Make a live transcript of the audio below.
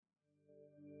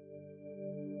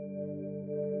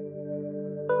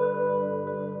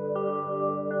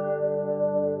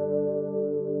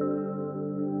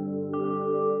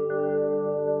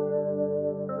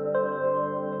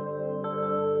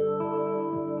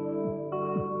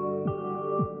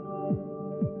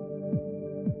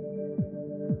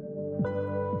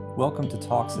Welcome to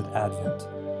Talks at Advent,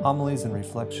 homilies and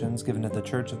reflections given at the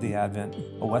Church of the Advent,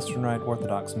 a Western Rite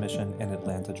Orthodox mission in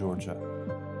Atlanta, Georgia.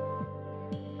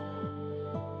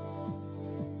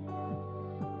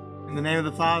 In the name of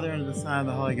the Father, and of the Son, and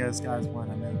of the Holy Ghost, God is one.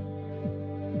 Amen.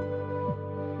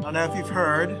 I don't know if you've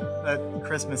heard, but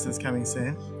Christmas is coming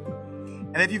soon.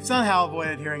 And if you've somehow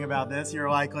avoided hearing about this, you're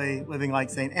likely living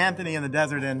like St. Anthony in the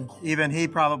desert, and even he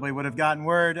probably would have gotten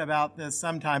word about this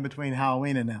sometime between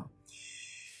Halloween and now.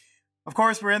 Of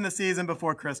course, we're in the season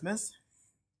before Christmas,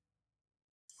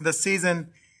 the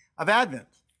season of Advent,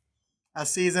 a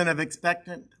season of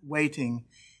expectant waiting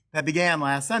that began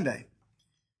last Sunday.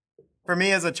 For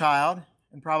me as a child,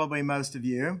 and probably most of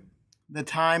you, the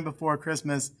time before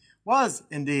Christmas was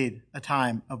indeed a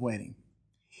time of waiting.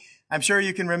 I'm sure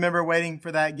you can remember waiting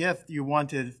for that gift you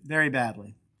wanted very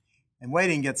badly. And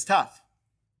waiting gets tough.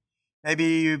 Maybe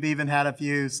you've even had a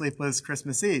few sleepless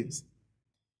Christmas Eves.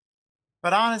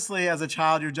 But honestly, as a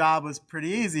child, your job was pretty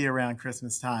easy around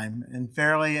Christmas time and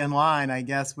fairly in line, I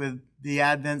guess, with the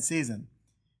Advent season,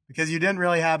 because you didn't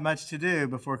really have much to do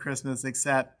before Christmas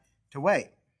except to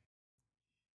wait.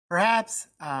 Perhaps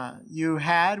you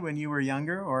had, when you were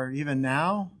younger, or even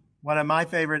now, one of my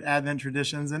favorite Advent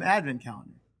traditions, an Advent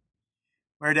calendar,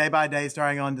 where day by day,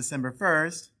 starting on December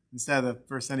 1st, instead of the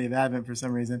first Sunday of Advent for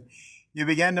some reason, you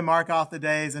begin to mark off the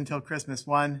days until Christmas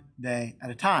one day at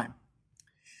a time.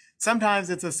 Sometimes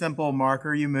it's a simple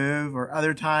marker you move, or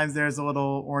other times there's a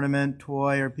little ornament,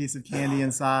 toy, or piece of candy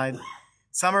inside.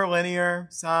 Some are linear,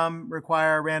 some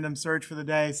require a random search for the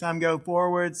day, some go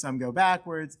forwards, some go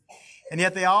backwards, and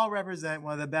yet they all represent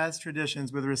one of the best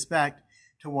traditions with respect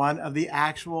to one of the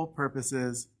actual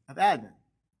purposes of Advent,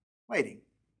 waiting.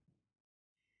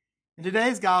 In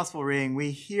today's gospel reading, we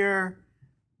hear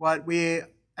what we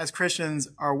as Christians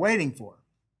are waiting for.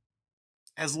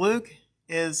 As Luke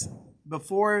is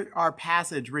before our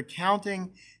passage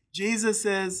recounting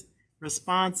Jesus'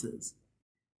 responses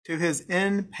to his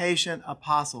impatient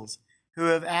apostles who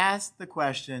have asked the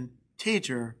question,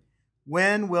 "Teacher,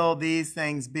 when will these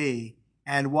things be,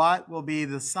 and what will be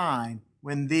the sign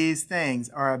when these things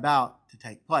are about to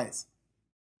take place?"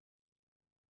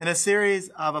 In a series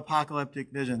of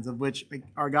apocalyptic visions, of which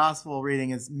our gospel reading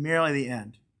is merely the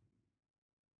end,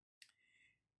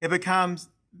 it becomes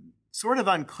sort of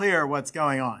unclear what's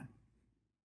going on.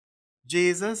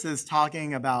 Jesus is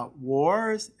talking about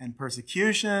wars and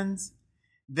persecutions,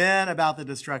 then about the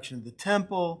destruction of the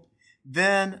temple,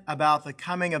 then about the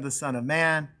coming of the Son of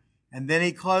Man, and then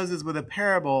he closes with a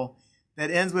parable that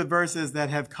ends with verses that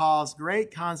have caused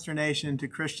great consternation to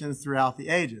Christians throughout the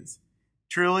ages.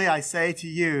 "Truly, I say to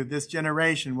you, this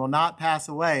generation will not pass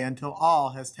away until all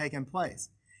has taken place.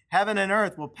 Heaven and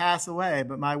earth will pass away,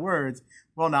 but my words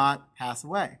will not pass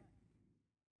away."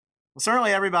 Well,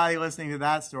 certainly everybody listening to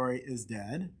that story is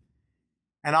dead.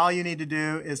 And all you need to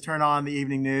do is turn on the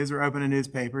evening news or open a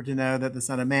newspaper to know that the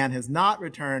Son of Man has not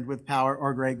returned with power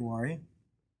or great glory.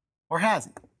 Or has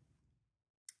he?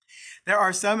 There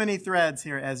are so many threads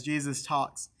here as Jesus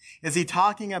talks. Is he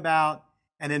talking about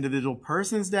an individual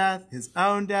person's death, his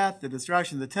own death, the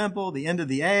destruction of the temple, the end of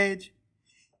the age?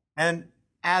 And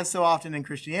as so often in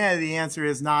Christianity, the answer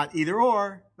is not either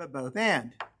or, but both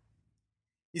and.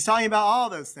 He's talking about all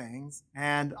those things,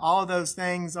 and all of those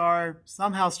things are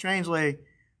somehow strangely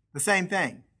the same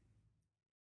thing.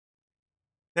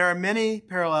 There are many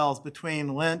parallels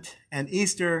between Lent and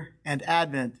Easter and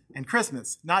Advent and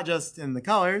Christmas, not just in the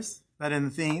colors, but in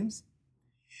the themes.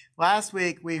 Last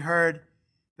week, we heard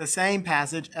the same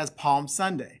passage as Palm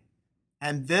Sunday,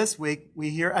 and this week, we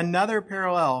hear another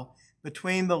parallel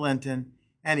between the Lenten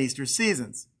and Easter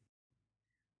seasons.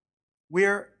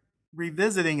 We're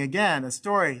revisiting again a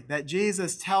story that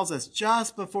Jesus tells us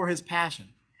just before his passion,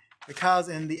 because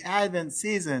in the Advent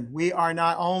season, we are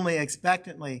not only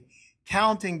expectantly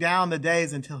counting down the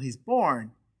days until he's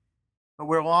born, but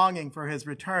we're longing for his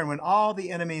return when all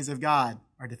the enemies of God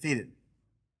are defeated.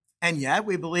 And yet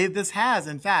we believe this has,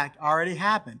 in fact, already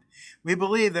happened. We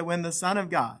believe that when the Son of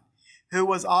God, who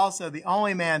was also the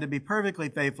only man to be perfectly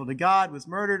faithful to God, was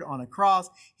murdered on a cross,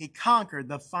 he conquered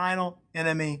the final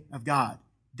enemy of God,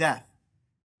 death.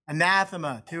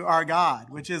 Anathema to our God,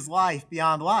 which is life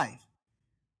beyond life.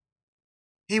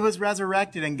 He was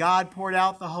resurrected, and God poured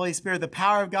out the Holy Spirit, the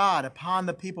power of God, upon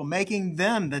the people, making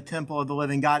them the temple of the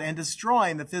living God and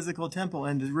destroying the physical temple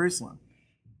in Jerusalem.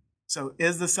 So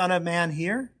is the Son of Man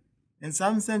here? In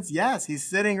some sense, yes. He's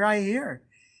sitting right here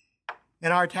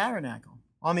in our tabernacle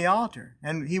on the altar,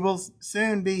 and he will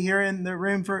soon be here in the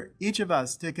room for each of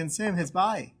us to consume his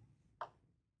body.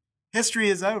 History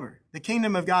is over. The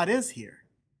kingdom of God is here.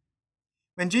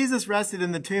 When Jesus rested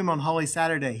in the tomb on Holy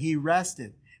Saturday, he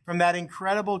rested from that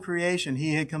incredible creation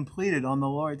he had completed on the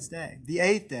Lord's day, the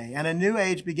eighth day, and a new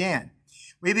age began.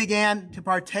 We began to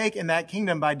partake in that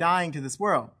kingdom by dying to this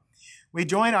world. We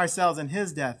join ourselves in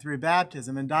his death through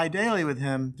baptism and die daily with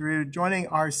him through joining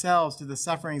ourselves to the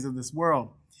sufferings of this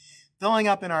world, filling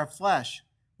up in our flesh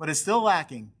what is still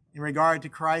lacking in regard to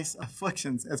Christ's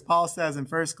afflictions, as Paul says in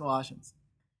 1 Colossians.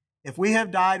 If we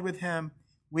have died with him,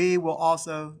 we will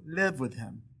also live with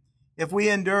him. If we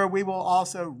endure, we will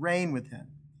also reign with him.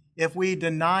 If we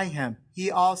deny him, he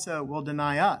also will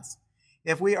deny us.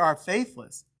 If we are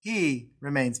faithless, he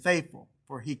remains faithful,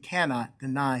 for he cannot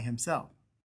deny himself.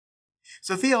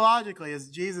 So theologically, as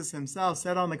Jesus himself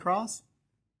said on the cross,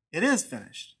 it is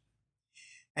finished.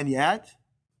 And yet,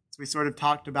 as we sort of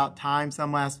talked about time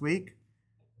some last week,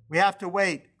 we have to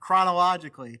wait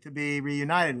chronologically to be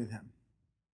reunited with him.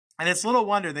 And it's little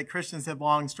wonder that Christians have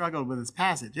long struggled with this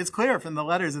passage. It's clear from the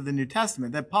letters of the New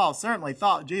Testament that Paul certainly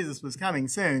thought Jesus was coming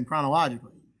soon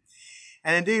chronologically.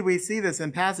 And indeed, we see this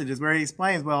in passages where he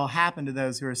explains what will happen to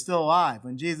those who are still alive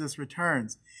when Jesus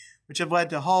returns, which have led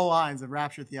to whole lines of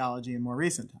rapture theology in more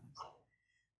recent times.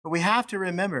 But we have to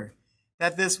remember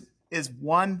that this is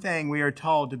one thing we are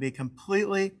told to be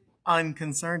completely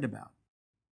unconcerned about.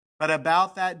 But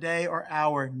about that day or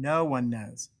hour, no one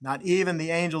knows, not even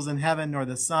the angels in heaven nor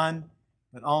the Son,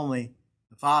 but only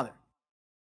the Father.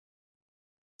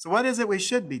 So what is it we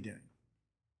should be doing?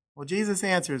 Well, Jesus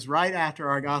answers right after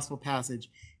our gospel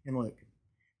passage in Luke.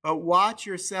 But watch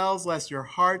yourselves, lest your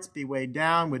hearts be weighed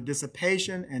down with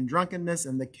dissipation and drunkenness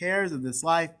and the cares of this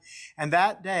life, and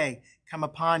that day come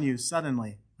upon you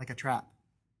suddenly like a trap.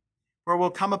 For it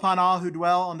will come upon all who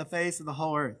dwell on the face of the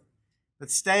whole earth. But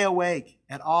stay awake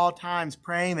at all times,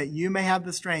 praying that you may have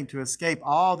the strength to escape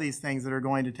all these things that are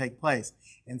going to take place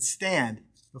and stand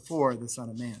before the Son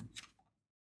of Man.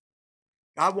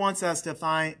 God wants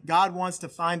to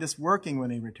find us working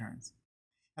when he returns.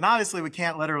 And obviously we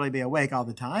can't literally be awake all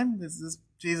the time. This is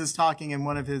Jesus talking in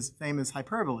one of his famous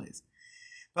hyperboles.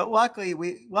 But luckily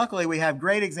we have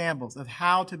great examples of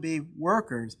how to be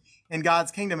workers in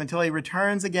God's kingdom until he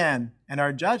returns again, and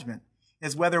our judgment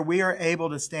is whether we are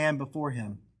able to stand before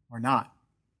him or not.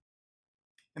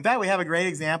 In fact, we have a great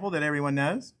example that everyone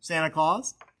knows, Santa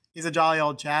Claus. He's a jolly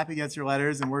old chap. He gets your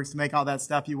letters and works to make all that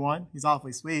stuff you want. He's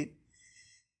awfully sweet.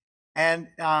 And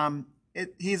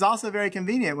he's also very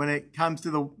convenient when it comes to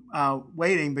the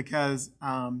waiting, because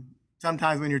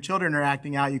sometimes when your children are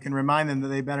acting out, you can remind them that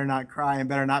they better not cry and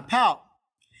better not pout.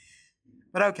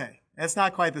 But okay, it's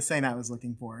not quite the Saint I was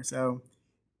looking for. So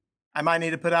I might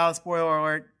need to put out a spoiler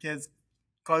alert. Kids,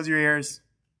 close your ears.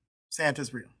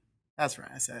 Santa's real. That's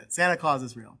right, I said it. Santa Claus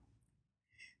is real.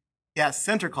 Yes,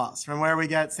 Sinterklaas, from where we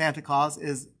get Santa Claus,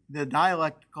 is the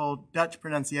dialectical Dutch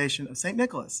pronunciation of St.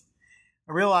 Nicholas,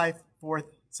 a real-life 4th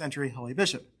century holy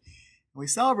bishop. And we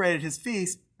celebrated his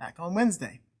feast back on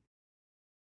Wednesday.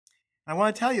 I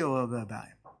want to tell you a little bit about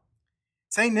him.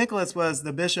 St. Nicholas was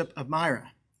the bishop of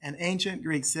Myra, an ancient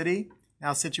Greek city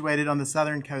now situated on the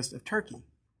southern coast of Turkey.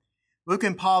 Luke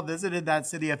and Paul visited that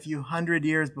city a few hundred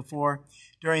years before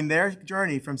during their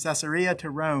journey from Caesarea to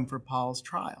Rome for Paul's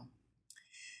trial.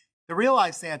 The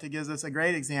real-life Santa gives us a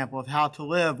great example of how to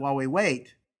live while we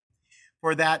wait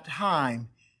for that time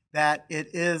that it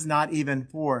is not even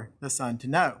for the Son to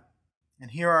know.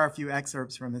 And here are a few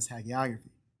excerpts from his hagiography.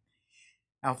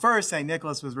 Now, first, St.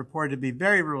 Nicholas was reported to be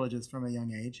very religious from a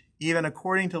young age, even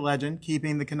according to legend,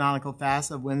 keeping the canonical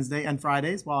fasts of Wednesday and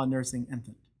Fridays while a nursing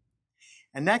infant.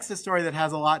 And next, a story that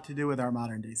has a lot to do with our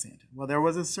modern-day Santa. Well, there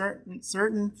was a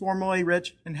certain formerly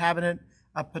rich inhabitant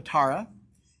of Patara,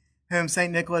 whom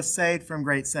St. Nicholas saved from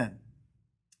great sin.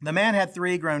 The man had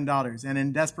 3 grown daughters, and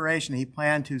in desperation he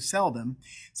planned to sell them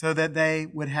so that they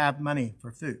would have money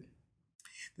for food.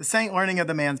 The saint, learning of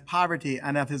the man's poverty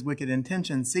and of his wicked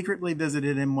intentions, secretly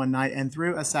visited him one night and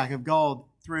threw a sack of gold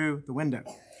through the window.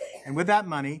 And with that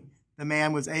money, the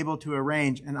man was able to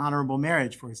arrange an honorable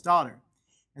marriage for his daughter.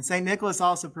 And St. Nicholas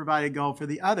also provided gold for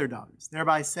the other daughters,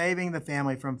 thereby saving the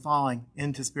family from falling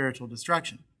into spiritual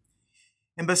destruction.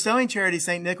 In bestowing charity,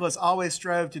 St. Nicholas always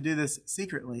strove to do this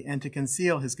secretly and to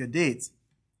conceal his good deeds.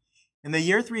 In the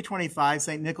year 325,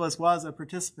 St. Nicholas was a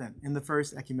participant in the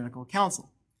First Ecumenical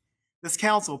Council. This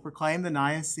council proclaimed the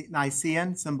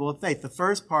Nicene symbol of faith, the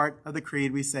first part of the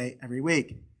creed we say every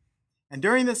week. And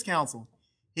during this council,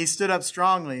 he stood up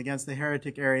strongly against the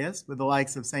heretic Arius with the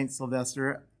likes of St.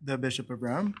 Sylvester, the Bishop of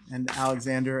Rome, and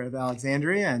Alexander of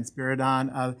Alexandria, and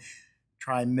Spiridon of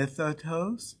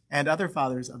Trimithiotos, and other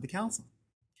fathers of the council.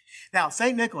 Now,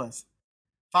 St. Nicholas,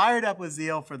 fired up with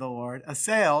zeal for the Lord,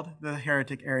 assailed the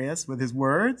heretic Arius with his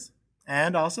words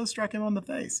and also struck him on the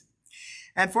face.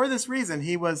 And for this reason,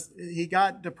 he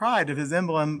got deprived of his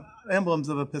emblems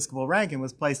of episcopal rank and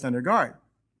was placed under guard.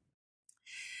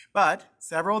 But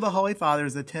several of the Holy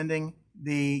Fathers attending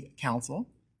the council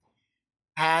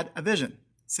had a vision,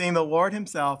 seeing the Lord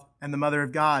himself and the Mother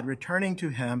of God returning to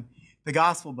him the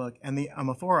gospel book and the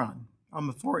Amaphorion,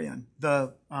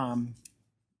 the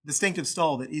distinctive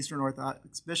stole that Eastern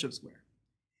Orthodox bishops wear.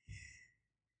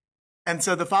 And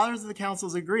so the fathers of the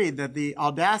councils agreed that the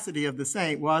audacity of the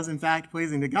saint was in fact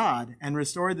pleasing to God and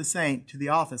restored the saint to the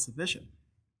office of bishop.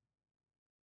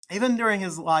 Even during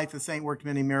his life, the saint worked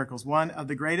many miracles. One of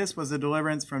the greatest was the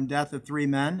deliverance from death of 3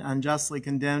 men unjustly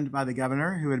condemned by the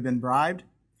governor who had been bribed.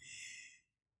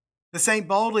 The saint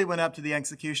boldly went up to the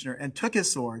executioner and took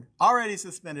his sword, already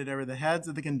suspended over the heads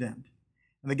of the condemned.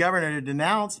 And the governor,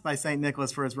 denounced by St.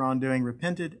 Nicholas for his wrongdoing,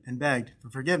 repented and begged for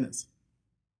forgiveness.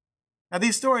 Now,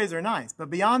 these stories are nice, but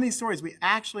beyond these stories, we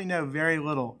actually know very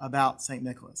little about St.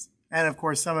 Nicholas. And of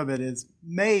course, some of it is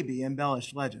maybe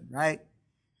embellished legend, right?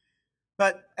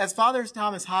 But as Father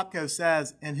Thomas Hopko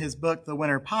says in his book, The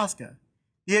Winter Pascha,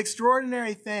 the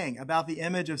extraordinary thing about the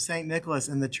image of St. Nicholas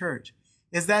in the church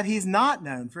is that he's not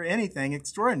known for anything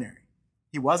extraordinary.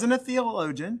 He wasn't a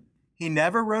theologian. He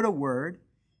never wrote a word,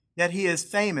 yet he is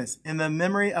famous in the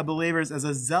memory of believers as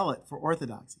a zealot for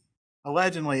orthodoxy,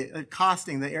 allegedly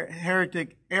accosting the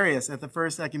heretic Arius at the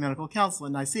First Ecumenical Council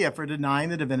in Nicaea for denying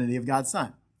the divinity of God's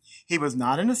Son. He was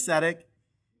not an ascetic.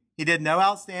 He did no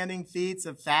outstanding feats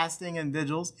of fasting and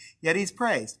vigils, yet he's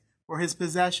praised for his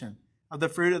possession of the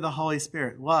fruit of the Holy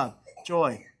Spirit: love,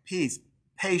 joy, peace,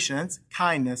 patience,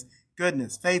 kindness,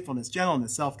 goodness, faithfulness,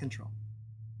 gentleness, self-control.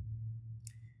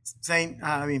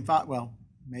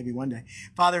 Maybe one day.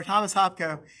 Father Thomas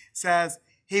Hopko says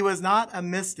he was not a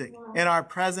mystic in our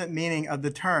present meaning of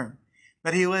the term,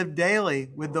 but he lived daily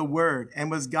with the word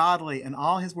and was godly in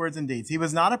all his words and deeds. He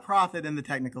was not a prophet in the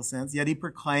technical sense, yet he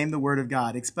proclaimed the word of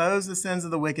God, exposed the sins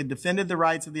of the wicked, defended the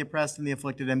rights of the oppressed and the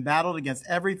afflicted, and battled against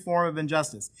every form of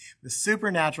injustice with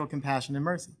supernatural compassion and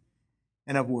mercy.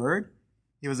 And of word,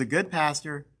 he was a good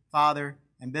pastor, father,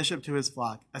 and bishop to his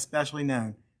flock, especially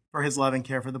known for his love and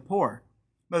care for the poor.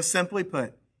 Most simply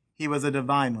put, he was a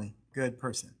divinely good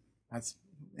person. That's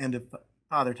the end of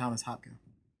Father Thomas Hopko.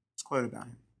 Let's quote about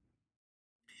him.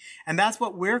 And that's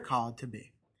what we're called to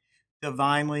be,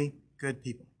 divinely good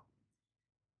people.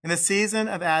 In the season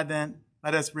of Advent,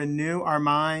 let us renew our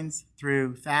minds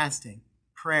through fasting,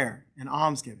 prayer, and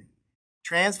almsgiving,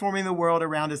 transforming the world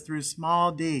around us through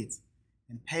small deeds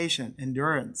and patient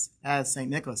endurance, as St.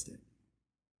 Nicholas did.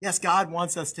 Yes, God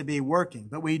wants us to be working,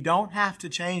 but we don't have to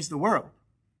change the world,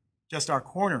 just our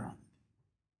corner of it.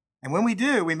 And when we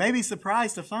do, we may be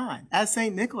surprised to find, as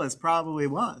St. Nicholas probably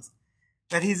was,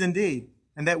 that he's indeed,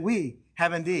 and that we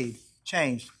have indeed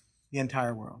changed the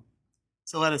entire world.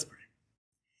 So let us pray.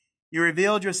 You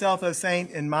revealed yourself, O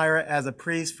Saint, in Myra as a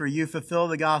priest, for you fulfill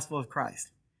the gospel of Christ.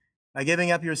 By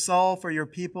giving up your soul for your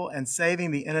people and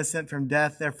saving the innocent from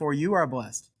death, therefore you are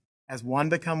blessed, as one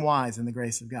become wise in the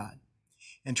grace of God.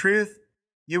 In truth,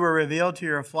 you were revealed to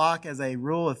your flock as a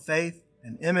rule of faith,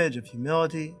 an image of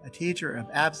humility, a teacher of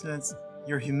abstinence.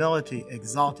 Your humility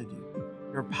exalted you.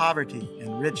 Your poverty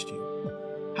enriched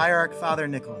you. Hierarch Father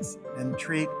Nicholas,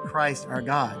 entreat Christ our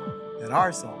God, that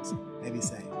our souls may be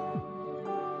saved.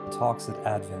 Talks at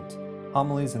Advent.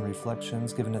 Homilies and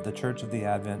reflections given at the Church of the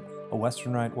Advent, a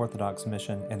Western Rite Orthodox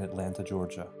mission in Atlanta,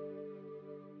 Georgia.